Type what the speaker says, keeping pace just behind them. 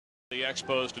The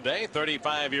Expos today,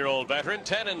 35-year-old veteran,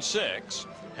 10-6,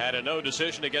 had a no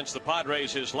decision against the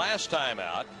Padres his last time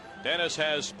out. Dennis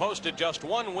has posted just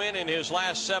one win in his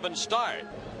last 7 starts.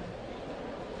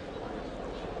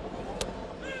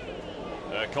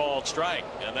 A called strike,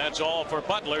 and that's all for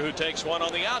Butler, who takes one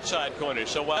on the outside corner.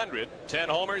 So 100, 10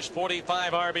 homers,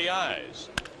 45 RBIs.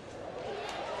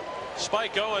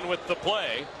 Spike Owen with the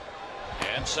play,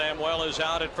 and Samuel is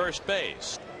out at first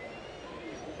base.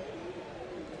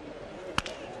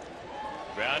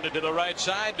 Grounded to the right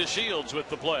side. DeShields with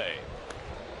the play.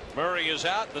 Murray is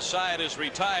out. The side is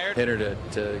retired. Hitter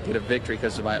to get a victory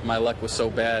because my luck was so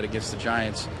bad against the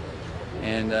Giants.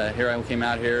 And here I came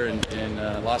out here in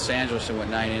Los Angeles and went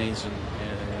 9 innings.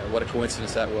 And what a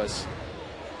coincidence that was.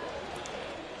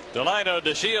 Delino,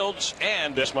 DeShields,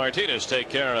 and Martinez take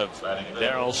care of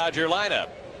Darrell's Dodger lineup.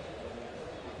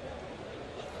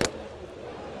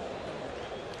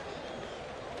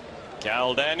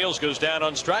 Cal Daniels goes down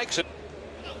on strikes.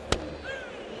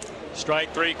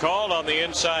 Strike 3 called on the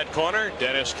inside corner.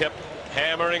 Dennis kept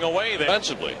hammering away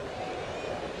defensively.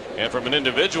 And from an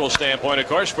individual standpoint, of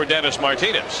course, for Dennis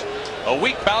Martinez, a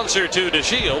weak bouncer to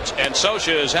DeShields, and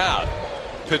Scioscia is out.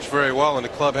 Pitched very well, and the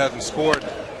club hasn't scored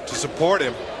to support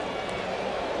him.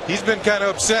 He's been kind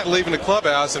of upset leaving the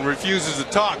clubhouse and refuses to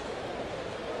talk.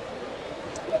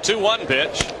 2-1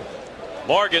 pitch.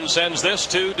 Morgan sends this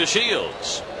to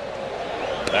DeShields.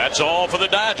 That's all for the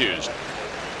Dodgers.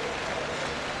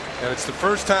 And it's the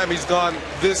first time he's gone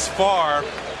this far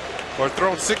or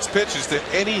thrown 6 pitches to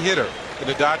any hitter in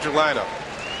the Dodger lineup.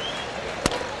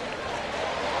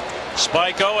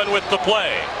 Spike Owen with the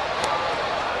play.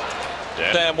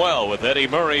 Samuel with Eddie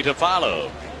Murray to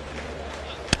follow.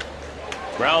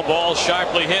 Ground ball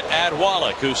sharply hit at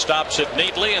Wallach, who stops it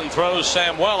neatly and throws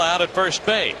Samuel out at first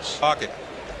base. Pocket.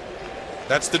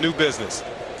 That's the new business.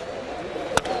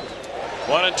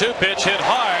 1-2 pitch hit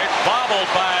hard, bobbled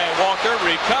by Walker,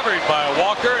 recovered by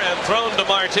Walker, and thrown to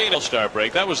Martinez. Start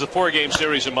break. That was the 4-game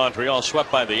series in Montreal,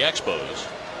 swept by the Expos.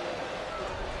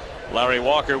 Larry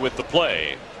Walker with the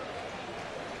play.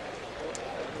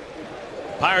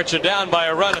 Pirates are down by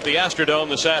a run at the Astrodome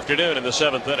this afternoon in the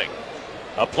 7th inning.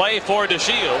 A play for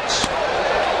DeShields.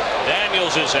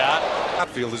 Daniels is out.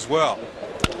 Outfield as well.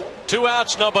 2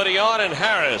 outs, nobody on, and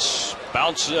Harris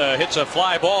hits a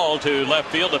fly ball to left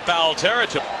field to foul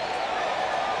territory.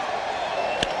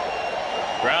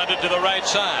 Grounded to the right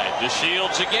side.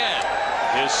 DeShields again.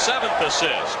 His 7th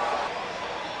assist.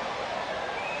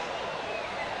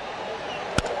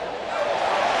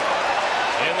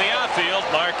 In the outfield,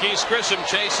 Marquise Grissom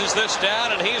chases this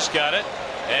down, and he's got it.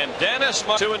 And Dennis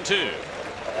 2-2.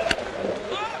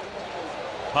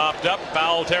 Popped up,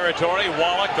 foul territory.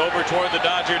 Wallach over toward the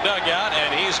Dodger dugout,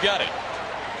 and he's got it.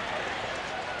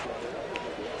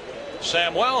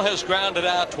 Samuel has grounded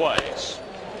out twice.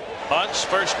 Bunts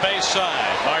first base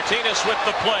side. Martinez with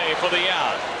the play for the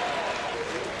out.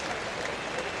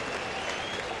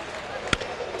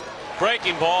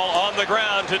 Breaking ball on the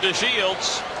ground to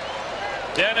DeShields.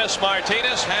 Dennis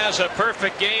Martinez has a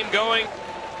perfect game going.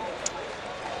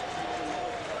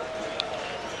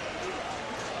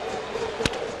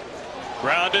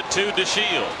 Grounded to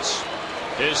DeShields.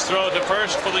 His throw to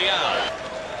first for the out.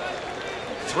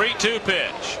 3-2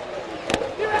 pitch.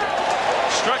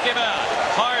 Struck him out.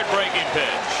 Hard breaking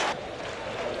pitch.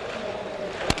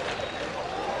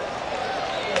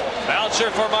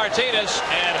 Bouncer for Martinez,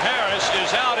 and Harris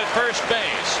is out at first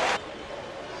base.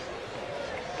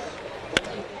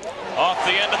 Off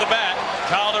the end of the bat,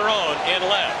 Calderon in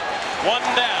left. 1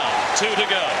 down, 2 to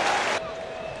go.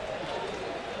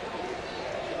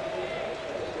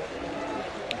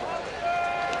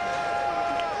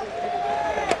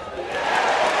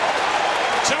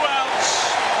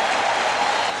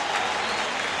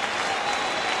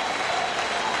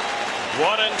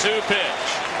 One and 2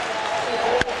 pitch.